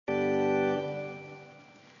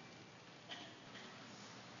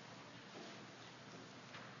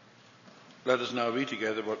Let us now read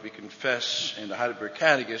together what we confess in the Heidelberg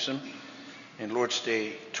Catechism in Lord's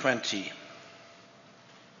Day 20.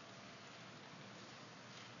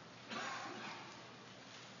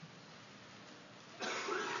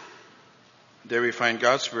 There we find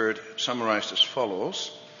God's word summarized as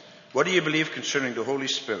follows. What do you believe concerning the Holy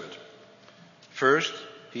Spirit? First,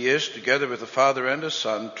 he is, together with the Father and the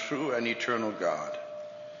Son, true and eternal God.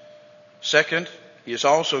 Second, he is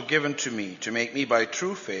also given to me to make me by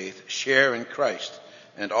true faith share in Christ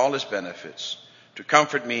and all his benefits, to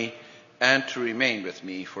comfort me and to remain with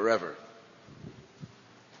me forever.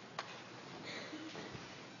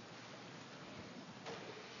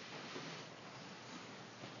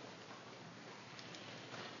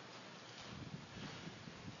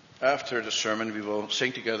 After the sermon, we will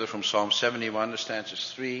sing together from Psalm 71, the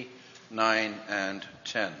stanzas 3, 9, and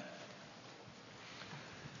 10.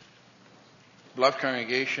 Beloved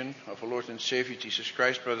congregation of our Lord and Savior Jesus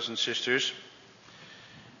Christ, brothers and sisters,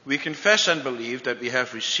 we confess and believe that we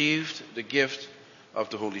have received the gift of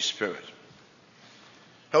the Holy Spirit.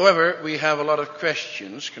 However, we have a lot of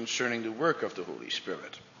questions concerning the work of the Holy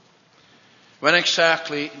Spirit. When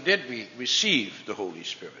exactly did we receive the Holy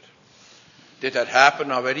Spirit? Did that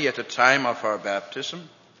happen already at the time of our baptism?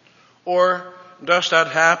 Or does that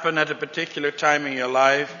happen at a particular time in your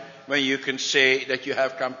life when you can say that you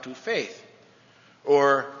have come to faith?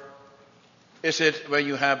 Or is it when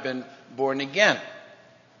you have been born again?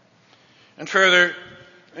 And further,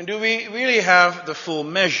 do we really have the full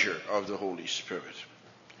measure of the Holy Spirit?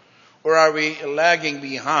 Or are we lagging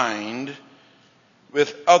behind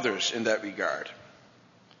with others in that regard?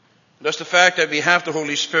 Does the fact that we have the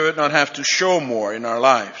Holy Spirit not have to show more in our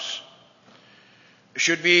lives?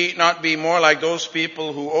 Should we not be more like those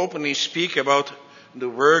people who openly speak about the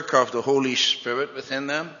work of the Holy Spirit within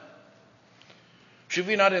them? Should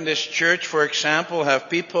we not in this church, for example, have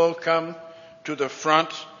people come to the front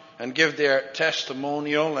and give their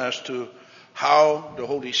testimonial as to how the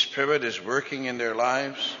Holy Spirit is working in their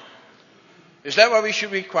lives? Is that what we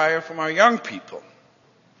should require from our young people?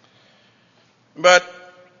 But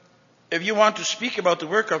if you want to speak about the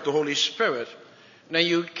work of the Holy Spirit, then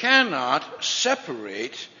you cannot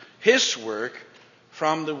separate his work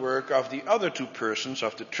from the work of the other two persons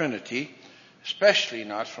of the Trinity, especially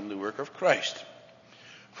not from the work of Christ.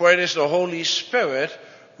 For it is the Holy Spirit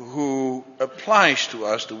who applies to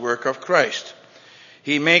us the work of Christ.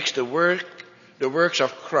 He makes the works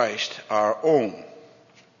of Christ our own.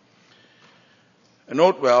 And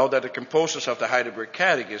note well that the composers of the Heidelberg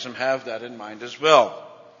Catechism have that in mind as well.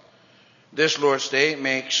 This Lord's Day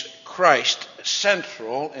makes Christ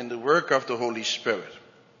central in the work of the Holy Spirit.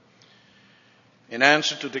 In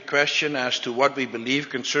answer to the question as to what we believe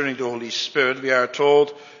concerning the Holy Spirit, we are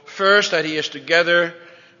told first that he is together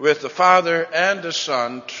with the Father and the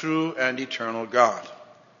Son, true and eternal God.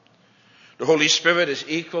 The Holy Spirit is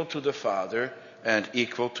equal to the Father and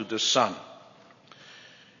equal to the Son.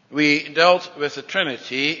 We dealt with the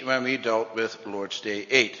Trinity when we dealt with Lord's Day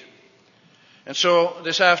 8. And so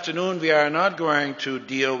this afternoon we are not going to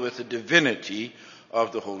deal with the divinity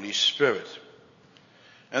of the Holy Spirit.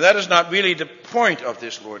 And that is not really the point of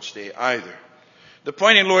this Lord's Day either. The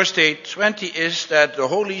point in Lord's Day 20 is that the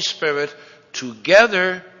Holy Spirit,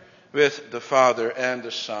 together with the Father and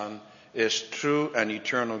the Son, is true and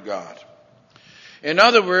eternal God. In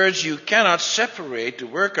other words, you cannot separate the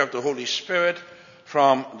work of the Holy Spirit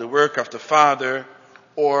from the work of the Father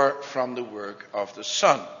or from the work of the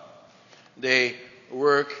Son. They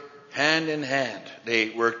work hand in hand.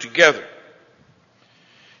 They work together.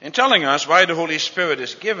 In telling us why the Holy Spirit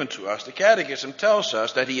is given to us, the Catechism tells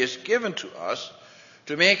us that he is given to us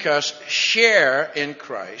to make us share in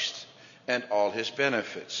Christ and all his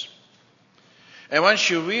benefits. And once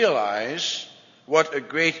you realize what a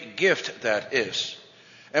great gift that is,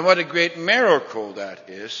 and what a great miracle that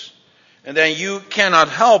is, and then you cannot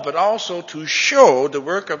help but also to show the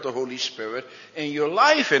work of the Holy Spirit in your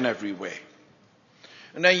life in every way.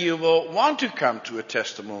 And then you will want to come to a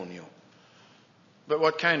testimonial. But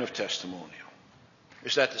what kind of testimonial?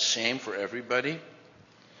 Is that the same for everybody?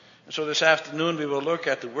 And so this afternoon we will look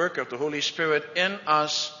at the work of the Holy Spirit in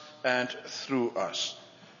us and through us.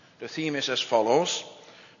 The theme is as follows.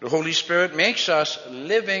 The Holy Spirit makes us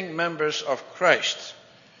living members of Christ.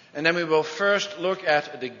 And then we will first look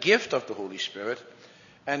at the gift of the Holy Spirit.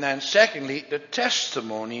 And then secondly, the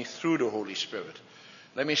testimony through the Holy Spirit.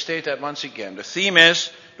 Let me state that once again. The theme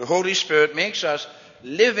is the Holy Spirit makes us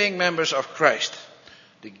living members of Christ.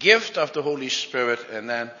 The gift of the Holy Spirit and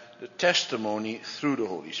then the testimony through the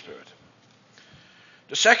Holy Spirit.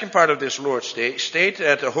 The second part of this Lord's Day states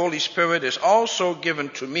that the Holy Spirit is also given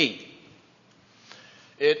to me.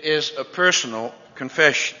 It is a personal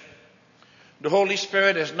confession. The Holy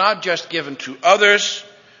Spirit is not just given to others,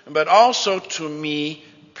 but also to me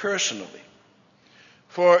personally.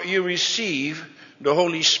 For you receive the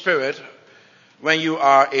Holy Spirit when you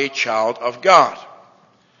are a child of God.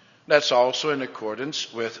 That's also in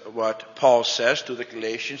accordance with what Paul says to the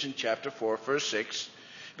Galatians in chapter 4, verse 6.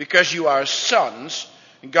 Because you are sons,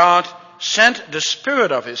 God sent the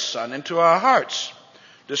Spirit of His Son into our hearts.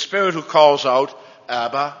 The Spirit who calls out,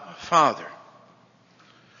 Abba, Father.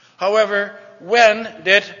 However, when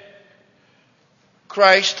did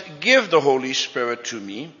Christ give the Holy Spirit to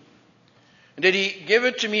me? Did He give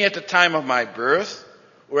it to me at the time of my birth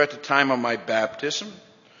or at the time of my baptism?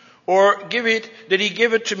 Or did He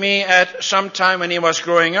give it to me at some time when He was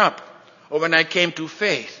growing up or when I came to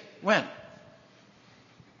faith? When?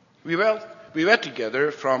 We read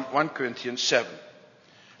together from 1 Corinthians 7.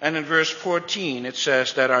 And in verse 14 it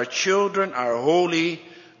says that our children are holy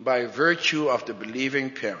by virtue of the believing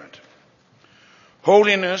parent.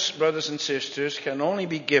 Holiness, brothers and sisters, can only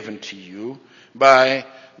be given to you by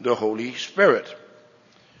the Holy Spirit.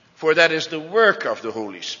 For that is the work of the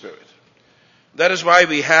Holy Spirit. That is why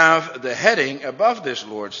we have the heading above this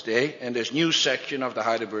Lord's Day in this new section of the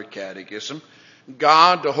Heidelberg Catechism,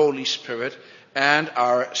 God, the Holy Spirit, and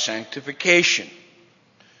our sanctification.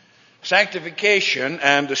 Sanctification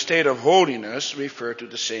and the state of holiness refer to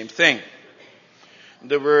the same thing.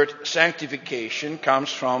 The word sanctification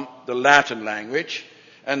comes from the Latin language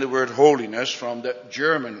and the word holiness from the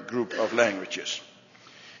German group of languages.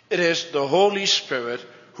 It is the Holy Spirit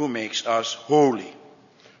who makes us holy,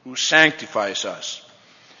 who sanctifies us.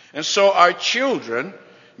 And so our children,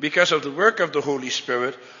 because of the work of the Holy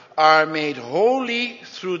Spirit, are made holy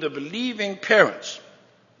through the believing parents.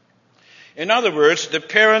 In other words, the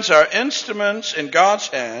parents are instruments in God's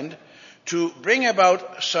hand to bring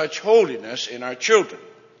about such holiness in our children.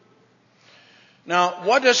 Now,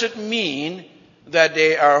 what does it mean that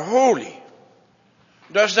they are holy?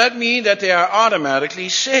 Does that mean that they are automatically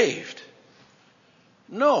saved?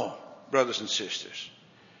 No, brothers and sisters.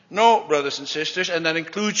 No, brothers and sisters, and that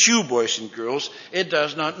includes you, boys and girls. It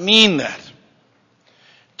does not mean that.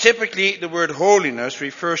 Typically, the word holiness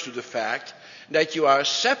refers to the fact that you are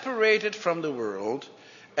separated from the world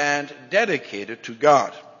and dedicated to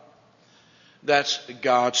God. That's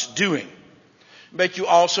God's doing. But you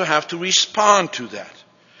also have to respond to that.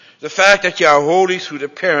 The fact that you are holy through the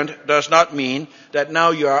parent does not mean that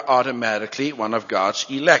now you are automatically one of God's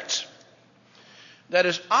elect. That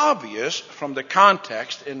is obvious from the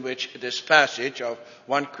context in which this passage of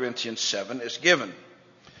 1 Corinthians 7 is given.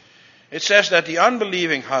 It says that the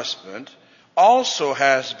unbelieving husband also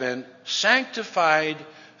has been sanctified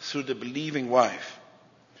through the believing wife.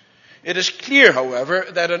 It is clear, however,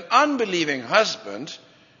 that an unbelieving husband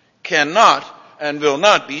cannot and will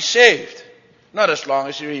not be saved. Not as long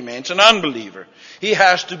as he remains an unbeliever. He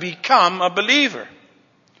has to become a believer.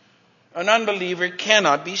 An unbeliever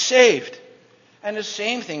cannot be saved. And the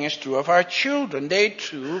same thing is true of our children. They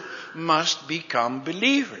too must become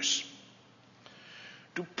believers.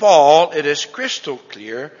 To Paul, it is crystal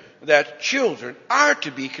clear that children are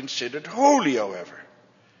to be considered holy, however.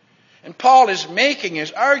 And Paul is making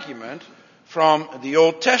his argument from the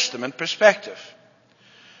Old Testament perspective.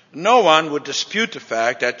 No one would dispute the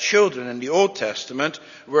fact that children in the Old Testament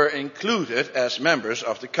were included as members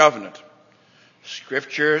of the covenant.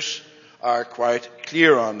 Scriptures are quite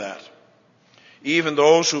clear on that. Even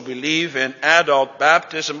those who believe in adult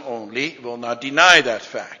baptism only will not deny that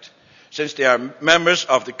fact. Since they are members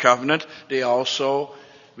of the covenant, they also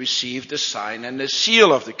receive the sign and the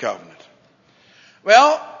seal of the covenant.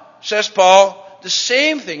 Well, says Paul, the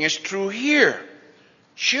same thing is true here.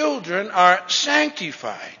 Children are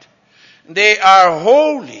sanctified. They are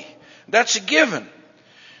holy. That's a given.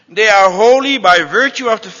 They are holy by virtue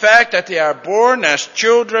of the fact that they are born as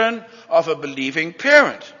children of a believing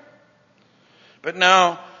parent. But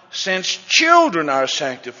now, since children are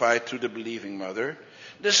sanctified through the believing mother,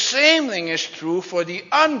 the same thing is true for the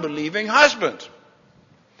unbelieving husband.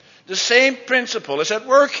 The same principle is at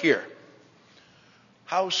work here.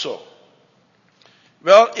 How so?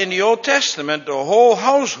 Well, in the Old Testament, the whole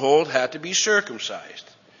household had to be circumcised,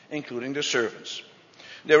 including the servants.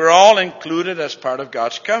 They were all included as part of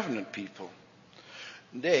God's covenant people.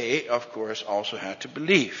 They, of course, also had to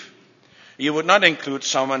believe. You would not include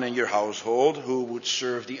someone in your household who would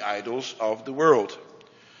serve the idols of the world.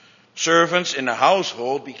 Servants in the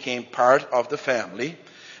household became part of the family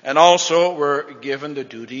and also were given the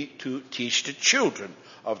duty to teach the children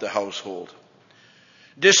of the household.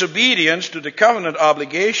 Disobedience to the covenant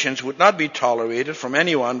obligations would not be tolerated from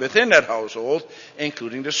anyone within that household,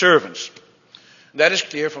 including the servants. That is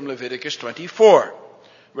clear from Leviticus 24,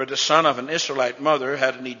 where the son of an Israelite mother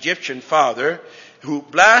had an Egyptian father who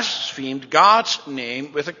blasphemed God's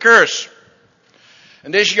name with a curse.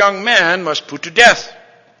 And this young man was put to death.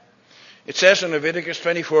 It says in Leviticus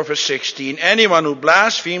 24, verse 16, anyone who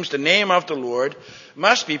blasphemes the name of the Lord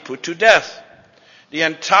must be put to death. The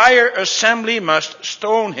entire assembly must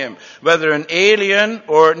stone him, whether an alien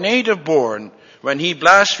or native born. When he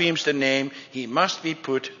blasphemes the name, he must be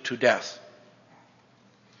put to death.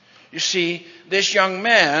 You see, this young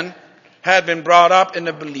man had been brought up in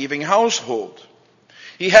a believing household.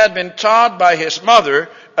 He had been taught by his mother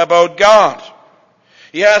about God.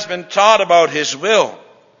 He has been taught about his will.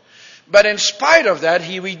 But in spite of that,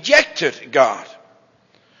 he rejected God.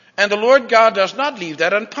 And the Lord God does not leave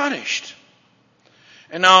that unpunished.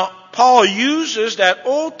 And now, Paul uses that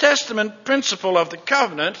Old Testament principle of the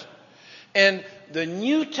covenant in the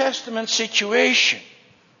New Testament situation.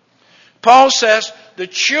 Paul says the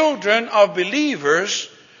children of believers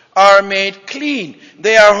are made clean.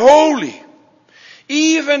 They are holy.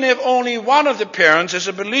 Even if only one of the parents is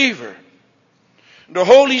a believer. The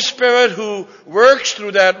Holy Spirit who works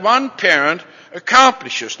through that one parent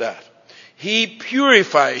accomplishes that. He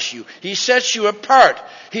purifies you. He sets you apart.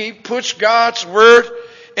 He puts God's word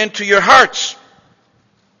into your hearts.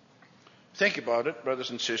 Think about it, brothers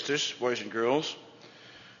and sisters, boys and girls.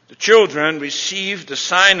 The children receive the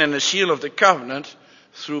sign and the seal of the covenant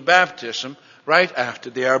through baptism right after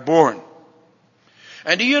they are born.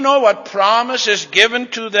 And do you know what promise is given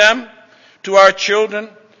to them, to our children?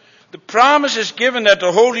 The promise is given that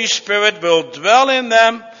the Holy Spirit will dwell in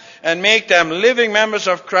them and make them living members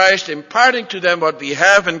of Christ, imparting to them what we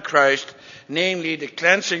have in Christ, namely the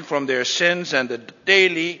cleansing from their sins and the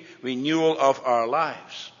daily renewal of our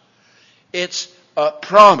lives. It's a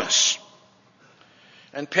promise.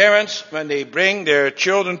 And parents, when they bring their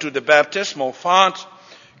children to the baptismal font,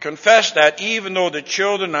 confess that even though the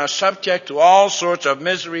children are subject to all sorts of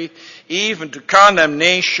misery, even to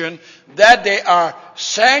condemnation, that they are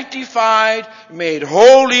sanctified, made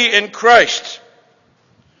holy in Christ.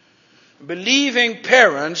 Believing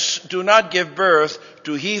parents do not give birth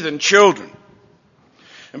to heathen children.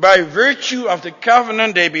 And by virtue of the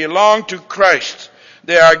covenant, they belong to Christ.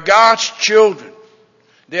 They are God's children.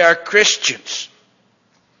 They are Christians.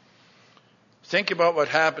 Think about what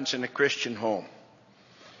happens in a Christian home.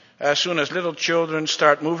 As soon as little children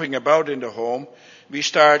start moving about in the home, we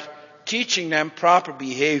start teaching them proper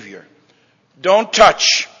behavior. Don't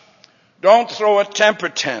touch. Don't throw a temper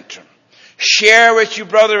tantrum. Share with your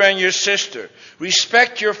brother and your sister.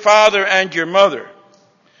 Respect your father and your mother.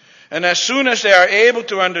 And as soon as they are able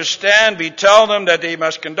to understand, we tell them that they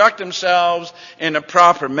must conduct themselves in a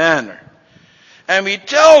proper manner. And we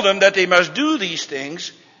tell them that they must do these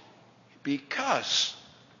things because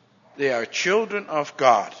they are children of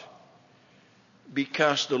God.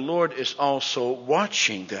 Because the Lord is also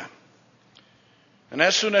watching them. And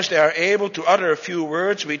as soon as they are able to utter a few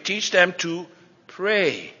words, we teach them to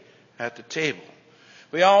pray at the table.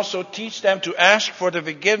 We also teach them to ask for the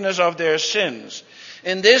forgiveness of their sins.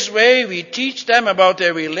 In this way, we teach them about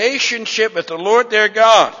their relationship with the Lord their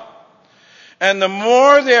God. And the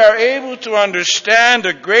more they are able to understand,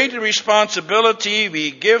 the greater responsibility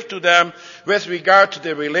we give to them with regard to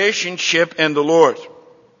their relationship in the Lord.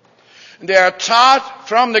 They are taught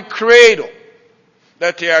from the cradle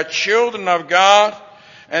that they are children of God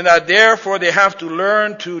and that therefore they have to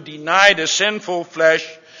learn to deny the sinful flesh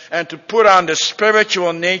and to put on the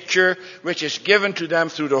spiritual nature which is given to them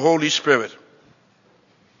through the Holy Spirit.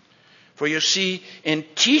 For you see, in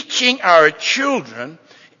teaching our children,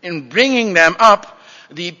 in bringing them up,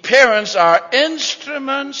 the parents are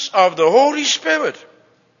instruments of the Holy Spirit.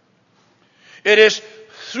 It is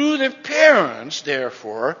through the parents,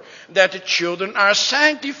 therefore, that the children are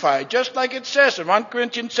sanctified, just like it says in 1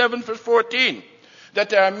 Corinthians 7, verse 14, that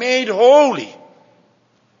they are made holy.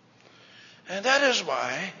 And that is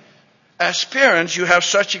why, as parents, you have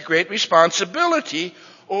such a great responsibility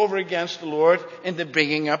over against the Lord in the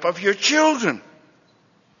bringing up of your children.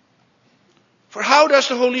 For how does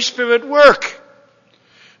the Holy Spirit work?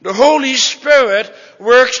 The Holy Spirit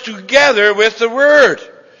works together with the Word.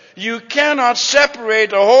 You cannot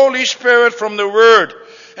separate the Holy Spirit from the Word.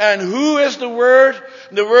 And who is the Word?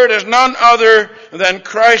 The Word is none other than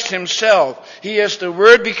Christ Himself. He is the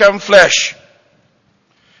Word become flesh.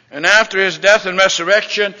 And after His death and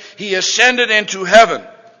resurrection, He ascended into heaven.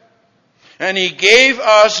 And He gave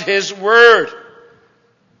us His Word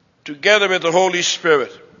together with the Holy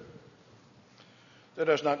Spirit. That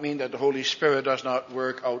does not mean that the Holy Spirit does not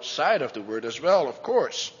work outside of the Word as well, of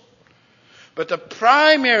course. But the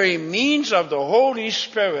primary means of the Holy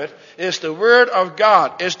Spirit is the Word of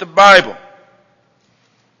God, is the Bible.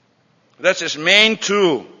 That's his main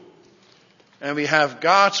tool. And we have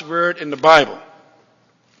God's Word in the Bible.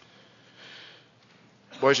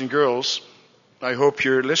 Boys and girls, I hope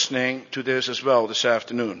you're listening to this as well this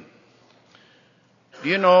afternoon. Do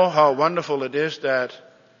you know how wonderful it is that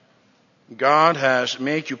God has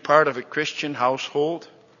made you part of a Christian household?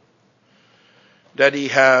 That he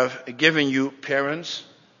have given you parents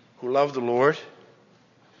who love the Lord?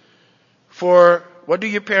 For what do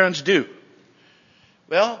your parents do?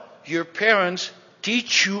 Well, your parents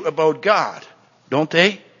teach you about God, don't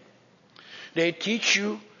they? They teach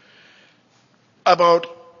you about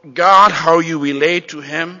God, how you relate to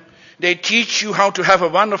him. They teach you how to have a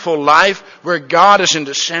wonderful life where God is in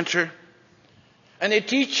the center. And they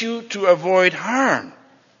teach you to avoid harm.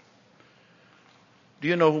 Do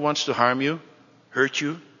you know who wants to harm you? Hurt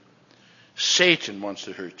you? Satan wants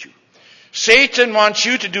to hurt you. Satan wants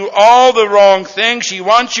you to do all the wrong things. He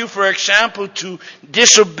wants you, for example, to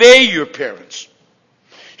disobey your parents.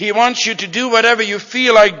 He wants you to do whatever you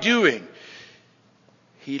feel like doing.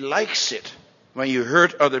 He likes it when you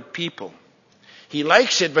hurt other people. He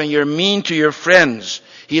likes it when you're mean to your friends.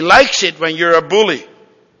 He likes it when you're a bully.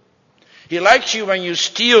 He likes you when you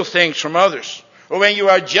steal things from others or when you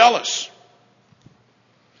are jealous.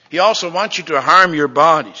 He also wants you to harm your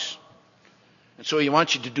bodies. And so he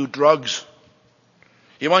wants you to do drugs.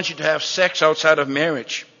 He wants you to have sex outside of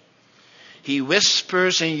marriage. He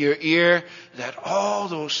whispers in your ear that all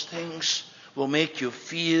those things will make you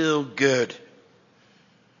feel good.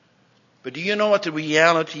 But do you know what the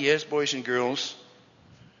reality is, boys and girls?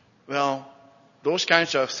 Well, those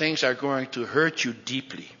kinds of things are going to hurt you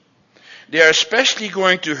deeply. They are especially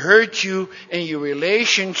going to hurt you in your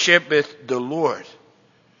relationship with the Lord.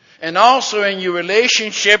 And also in your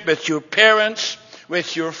relationship with your parents,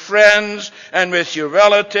 with your friends, and with your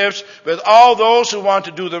relatives, with all those who want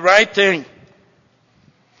to do the right thing.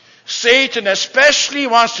 Satan especially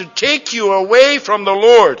wants to take you away from the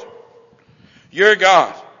Lord, your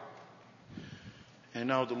God. And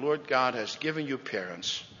now the Lord God has given you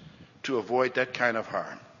parents to avoid that kind of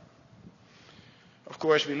harm. Of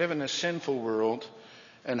course, we live in a sinful world,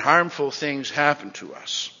 and harmful things happen to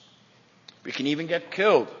us. We can even get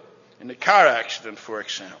killed in a car accident, for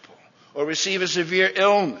example, or receive a severe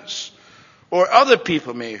illness, or other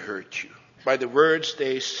people may hurt you by the words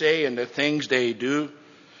they say and the things they do.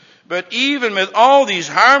 But even with all these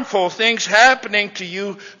harmful things happening to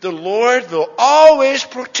you, the Lord will always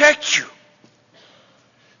protect you.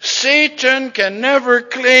 Satan can never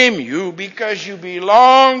claim you because you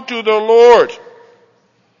belong to the Lord.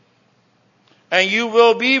 And you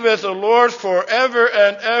will be with the Lord forever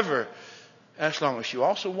and ever, as long as you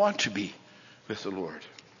also want to be with the Lord.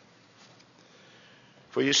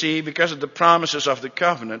 For you see, because of the promises of the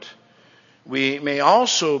covenant, we may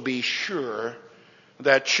also be sure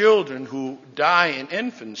that children who die in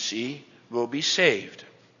infancy will be saved.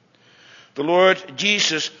 The Lord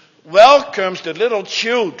Jesus welcomes the little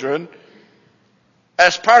children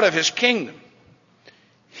as part of his kingdom.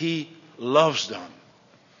 He loves them.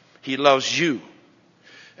 He loves you.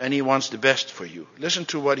 And he wants the best for you. Listen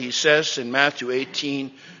to what he says in Matthew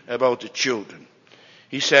 18 about the children.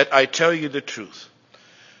 He said, I tell you the truth.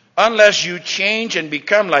 Unless you change and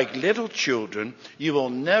become like little children, you will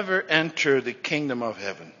never enter the kingdom of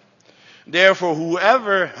heaven. Therefore,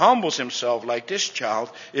 whoever humbles himself like this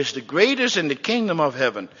child is the greatest in the kingdom of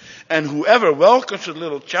heaven. And whoever welcomes a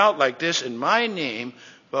little child like this in my name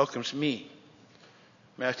welcomes me.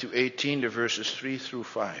 Matthew 18, the verses 3 through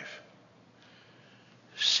 5.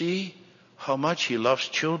 See how much he loves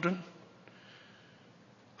children?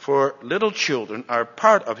 For little children are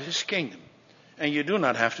part of his kingdom. And you do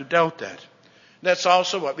not have to doubt that. That's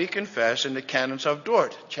also what we confess in the Canons of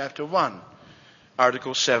Dort, chapter 1.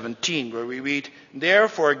 Article 17, where we read,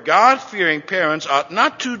 therefore God-fearing parents ought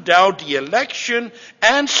not to doubt the election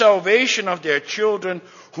and salvation of their children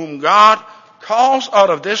whom God calls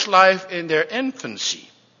out of this life in their infancy.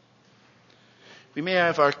 We may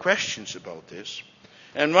have our questions about this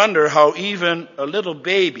and wonder how even a little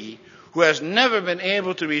baby who has never been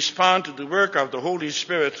able to respond to the work of the Holy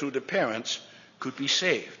Spirit through the parents could be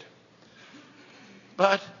saved.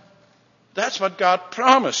 But that's what God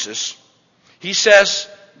promises. He says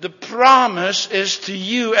the promise is to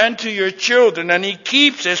you and to your children, and he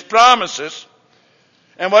keeps his promises.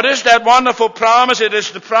 And what is that wonderful promise? It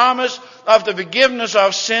is the promise of the forgiveness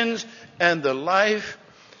of sins and the life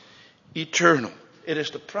eternal. It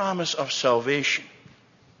is the promise of salvation.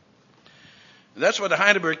 And that's what the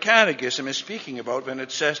Heidelberg Catechism is speaking about when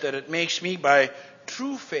it says that it makes me by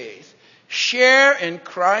true faith share in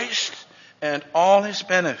Christ and all his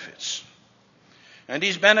benefits. And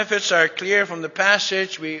these benefits are clear from the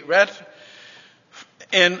passage we read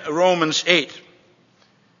in Romans 8.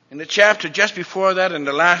 In the chapter just before that, in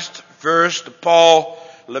the last verse, Paul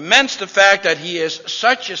laments the fact that he is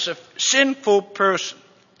such a sinful person.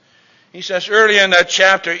 He says earlier in that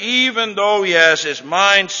chapter, even though he has his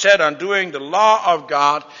mind set on doing the law of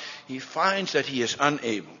God, he finds that he is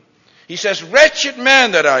unable. He says, wretched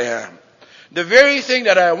man that I am. The very thing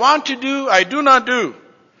that I want to do, I do not do.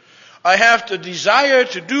 I have the desire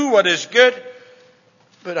to do what is good,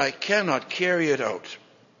 but I cannot carry it out.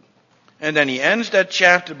 And then he ends that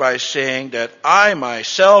chapter by saying that I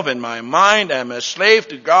myself in my mind am a slave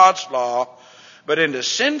to God's law, but in the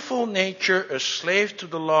sinful nature a slave to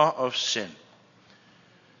the law of sin.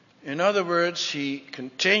 In other words, he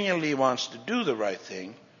continually wants to do the right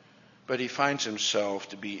thing, but he finds himself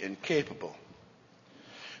to be incapable.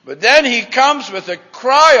 But then he comes with a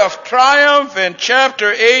cry of triumph in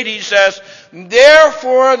chapter 8. He says,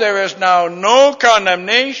 therefore there is now no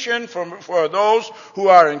condemnation for those who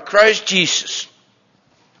are in Christ Jesus.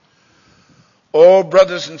 Oh,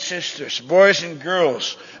 brothers and sisters, boys and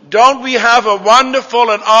girls, don't we have a wonderful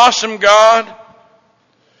and awesome God?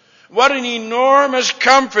 What an enormous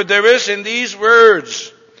comfort there is in these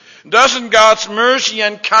words. Doesn't God's mercy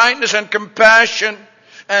and kindness and compassion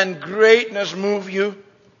and greatness move you?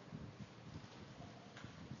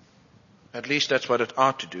 At least that's what it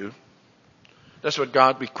ought to do. That's what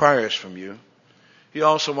God requires from you. He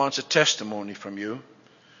also wants a testimony from you.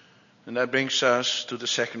 And that brings us to the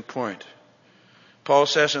second point. Paul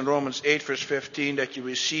says in Romans 8 verse 15 that you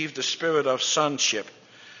receive the spirit of sonship.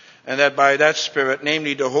 And that by that Spirit,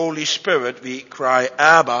 namely the Holy Spirit, we cry,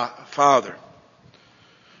 Abba, Father.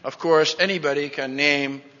 Of course, anybody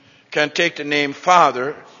can take the name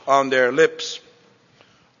Father on their lips.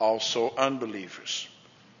 Also unbelievers.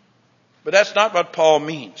 But that's not what Paul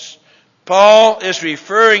means. Paul is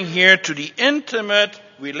referring here to the intimate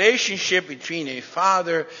relationship between a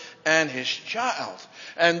father and his child.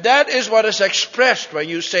 And that is what is expressed when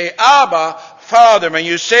you say, Abba, Father. When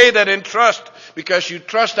you say that in trust, because you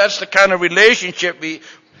trust that's the kind of relationship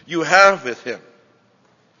you have with him.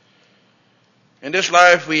 In this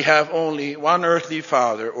life we have only one earthly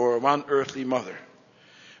father or one earthly mother.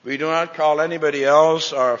 We do not call anybody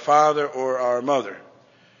else our father or our mother.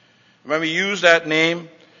 When we use that name,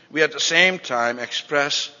 we at the same time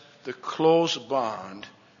express the close bond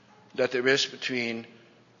that there is between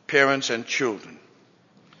parents and children.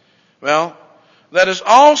 Well, that is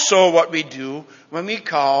also what we do when we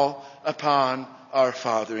call upon our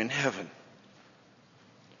Father in heaven.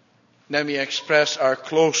 Then we express our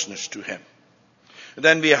closeness to him. And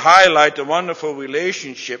then we highlight the wonderful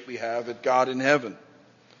relationship we have with God in heaven.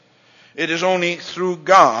 It is only through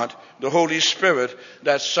God, the Holy Spirit,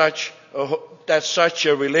 that such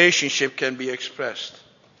a relationship can be expressed.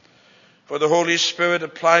 For the Holy Spirit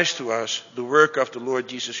applies to us the work of the Lord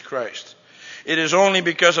Jesus Christ. It is only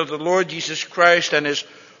because of the Lord Jesus Christ and his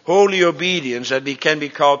holy obedience that we can be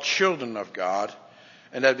called children of God,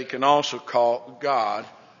 and that we can also call God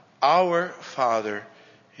our Father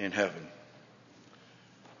in heaven.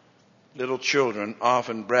 Little children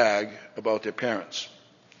often brag about their parents.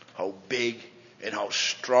 How big and how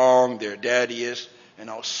strong their daddy is and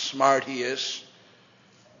how smart he is.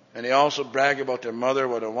 And they also brag about their mother,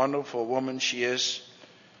 what a wonderful woman she is.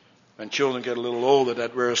 When children get a little older,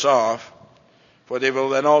 that wears off. For they will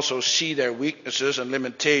then also see their weaknesses and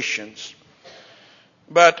limitations.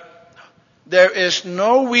 But there is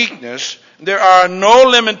no weakness, there are no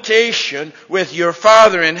limitation with your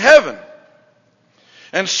Father in heaven.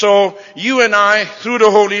 And so you and I, through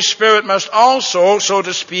the Holy Spirit, must also, so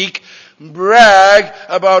to speak, brag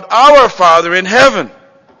about our Father in heaven.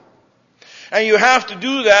 And you have to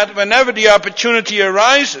do that whenever the opportunity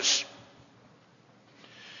arises.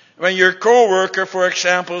 When your coworker, for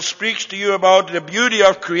example, speaks to you about the beauty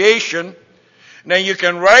of creation, then you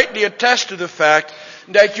can rightly attest to the fact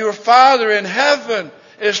that your Father in heaven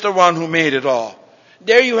is the one who made it all.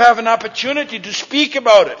 There you have an opportunity to speak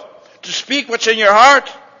about it, to speak what's in your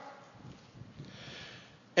heart.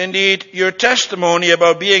 Indeed, your testimony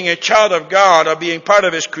about being a child of God or being part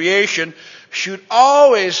of his creation should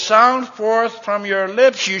always sound forth from your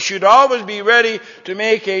lips. You should always be ready to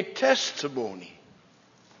make a testimony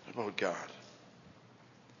about God.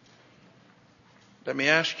 Let me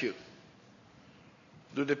ask you,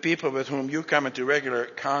 do the people with whom you come into regular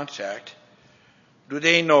contact, do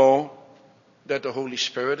they know that the Holy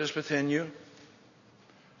Spirit is within you?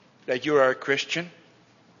 That you are a Christian?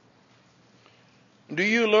 Do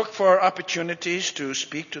you look for opportunities to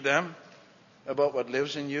speak to them about what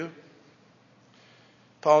lives in you?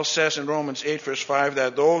 Paul says in Romans 8 verse 5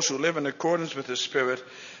 that those who live in accordance with the Spirit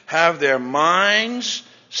have their minds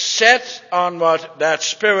set on what that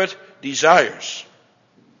Spirit desires.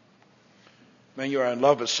 When you are in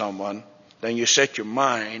love with someone, then you set your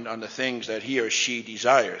mind on the things that he or she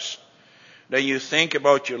desires. Then you think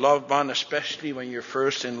about your loved one, especially when you're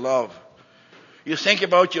first in love. You think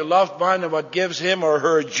about your loved one and what gives him or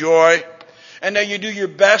her joy. And then you do your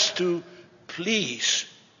best to please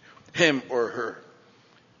him or her.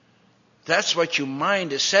 That's what your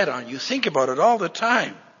mind is set on. You think about it all the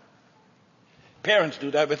time. Parents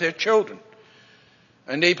do that with their children.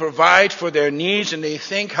 And they provide for their needs and they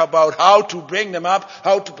think about how to bring them up,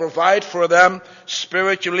 how to provide for them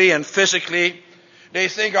spiritually and physically. They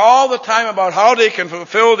think all the time about how they can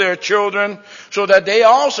fulfill their children so that they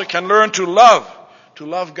also can learn to love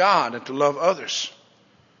God and to love others.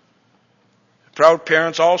 Proud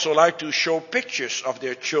parents also like to show pictures of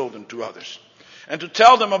their children to others and to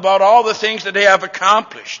tell them about all the things that they have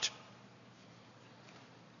accomplished.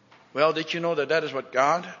 Well, did you know that that is what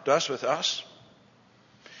God does with us?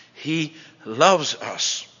 He loves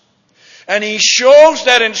us. And He shows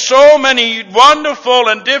that in so many wonderful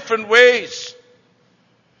and different ways.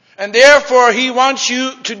 And therefore, He wants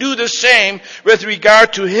you to do the same with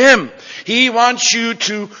regard to Him. He wants you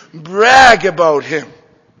to brag about Him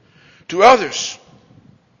to others.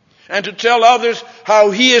 And to tell others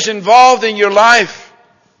how He is involved in your life.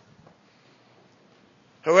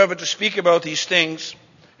 However, to speak about these things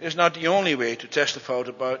is not the only way to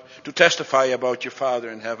testify about your Father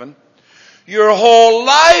in heaven. Your whole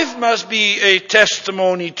life must be a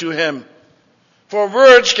testimony to Him. For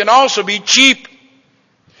words can also be cheap.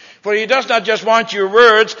 For He does not just want your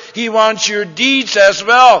words, He wants your deeds as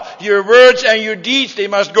well. Your words and your deeds, they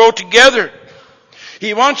must go together.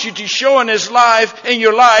 He wants you to show in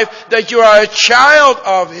your life, that you are a child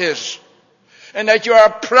of His. And that you are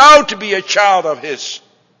proud to be a child of His.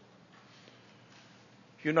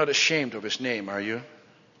 You're not ashamed of His name, are you?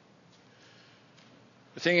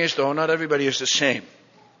 The thing is, though, not everybody is the same.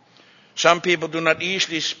 Some people do not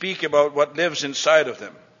easily speak about what lives inside of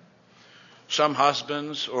them. Some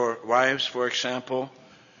husbands or wives, for example,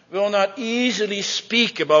 will not easily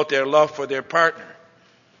speak about their love for their partner.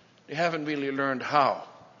 They haven't really learned how,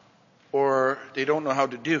 or they don't know how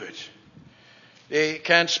to do it. They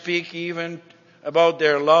can't speak even about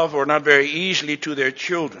their love, or not very easily, to their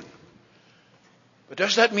children. But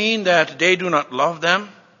does that mean that they do not love them?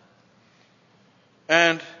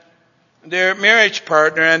 And their marriage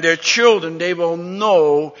partner and their children, they will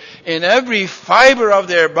know in every fiber of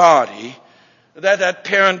their body that that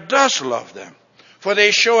parent does love them. For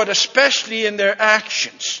they show it especially in their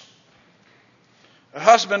actions. A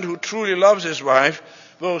husband who truly loves his wife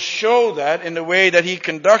will show that in the way that he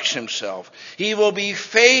conducts himself. He will be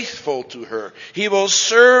faithful to her. He will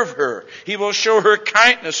serve her. He will show her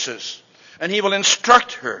kindnesses. And he will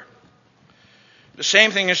instruct her. The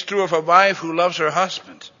same thing is true of a wife who loves her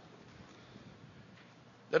husband.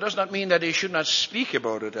 That does not mean that they should not speak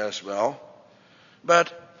about it as well.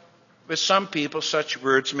 But with some people, such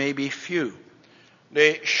words may be few.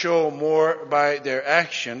 They show more by their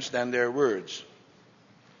actions than their words.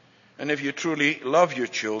 And if you truly love your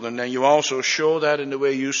children, then you also show that in the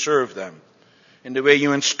way you serve them, in the way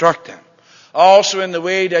you instruct them, also in the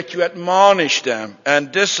way that you admonish them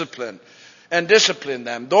and discipline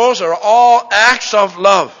them. Those are all acts of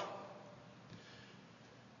love.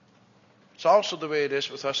 It's also the way it is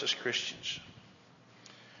with us as Christians.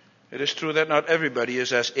 It is true that not everybody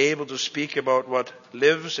is as able to speak about what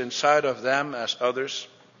lives inside of them as others.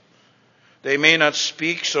 They may not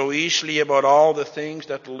speak so easily about all the things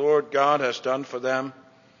that the Lord God has done for them.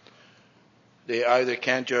 They either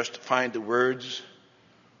can't just find the words,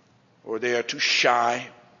 or they are too shy.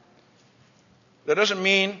 That doesn't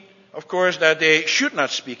mean, of course, that they should not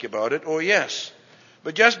speak about it. Oh, yes.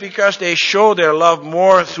 But just because they show their love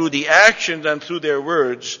more through the actions than through their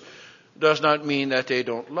words does not mean that they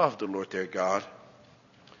don't love the Lord their God.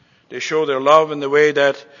 They show their love in the way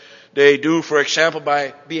that they do, for example,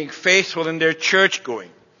 by being faithful in their church going,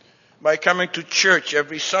 by coming to church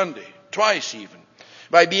every Sunday, twice even,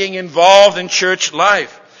 by being involved in church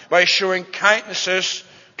life, by showing kindnesses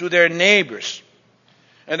to their neighbors.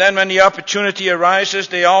 And then when the opportunity arises,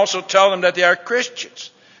 they also tell them that they are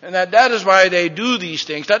Christians. And that is why they do these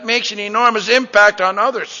things. That makes an enormous impact on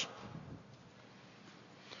others.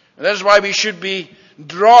 And that is why we should be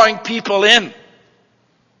drawing people in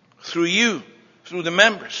through you, through the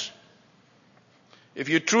members. If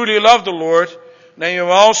you truly love the Lord, then you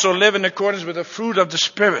also live in accordance with the fruit of the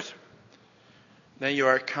Spirit. Then you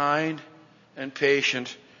are kind and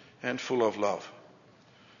patient and full of love.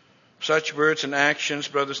 Such words and actions,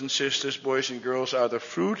 brothers and sisters, boys and girls, are the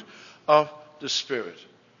fruit of the Spirit,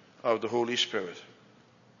 of the Holy Spirit.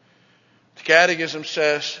 The Catechism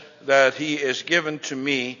says that He is given to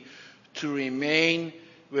me to remain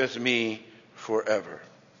with me forever.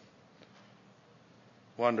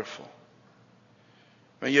 Wonderful.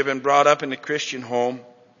 When you have been brought up in a Christian home,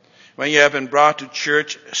 when you have been brought to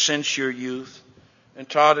church since your youth, and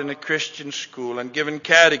taught in a Christian school, and given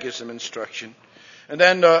catechism instruction, and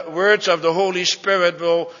then the words of the Holy Spirit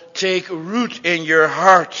will take root in your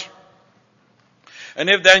heart. And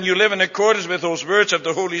if then you live in accordance with those words of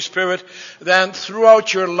the Holy Spirit, then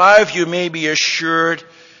throughout your life you may be assured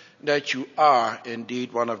that you are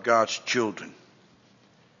indeed one of God's children,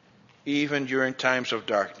 even during times of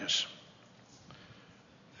darkness.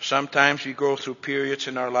 Sometimes we go through periods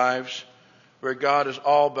in our lives where God is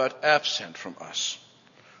all but absent from us,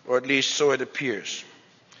 or at least so it appears.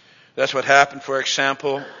 That's what happened, for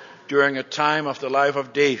example, during a time of the life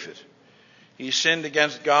of David. He sinned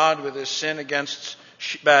against God with his sin against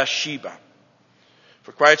Bathsheba.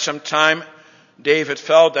 For quite some time, David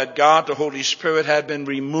felt that God, the Holy Spirit, had been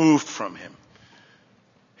removed from him.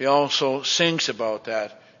 He also sings about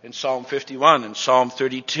that in Psalm 51 and Psalm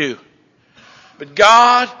 32. But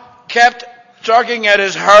God kept tugging at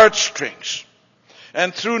his heartstrings.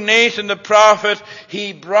 And through Nathan the prophet,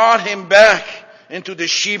 He brought him back into the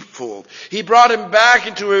sheepfold. He brought him back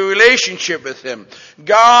into a relationship with Him.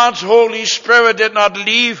 God's Holy Spirit did not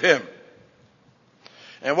leave him.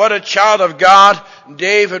 And what a child of God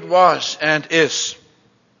David was and is.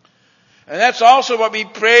 And that's also what we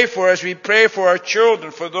pray for as we pray for our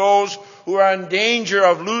children, for those who are in danger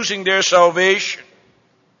of losing their salvation.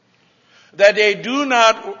 That they do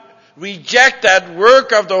not reject that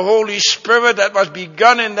work of the Holy Spirit that was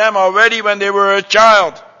begun in them already when they were a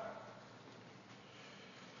child.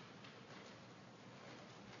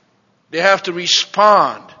 They have to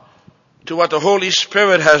respond to what the Holy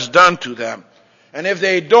Spirit has done to them. And if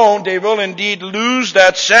they don't, they will indeed lose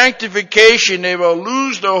that sanctification. They will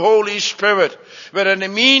lose the Holy Spirit. But in the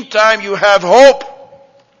meantime, you have hope,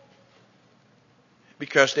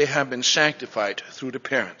 because they have been sanctified through the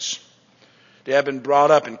parents. They have been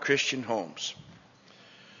brought up in Christian homes.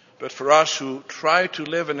 But for us who try to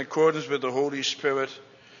live in accordance with the Holy Spirit,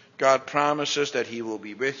 God promises that He will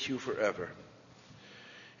be with you forever.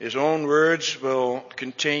 His own words will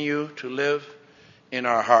continue to live in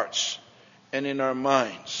our hearts and in our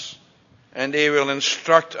minds. And they will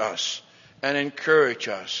instruct us and encourage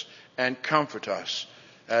us and comfort us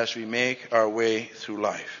as we make our way through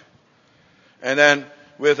life. And then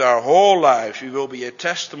with our whole lives, we will be a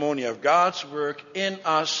testimony of God's work in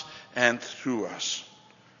us and through us.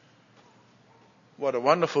 What a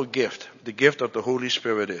wonderful gift the gift of the Holy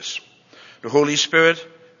Spirit is. The Holy Spirit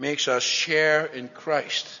makes us share in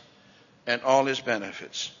Christ and all His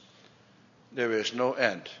benefits. There is no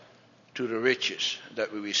end to the riches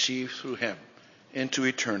that we receive through Him into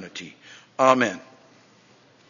eternity. Amen.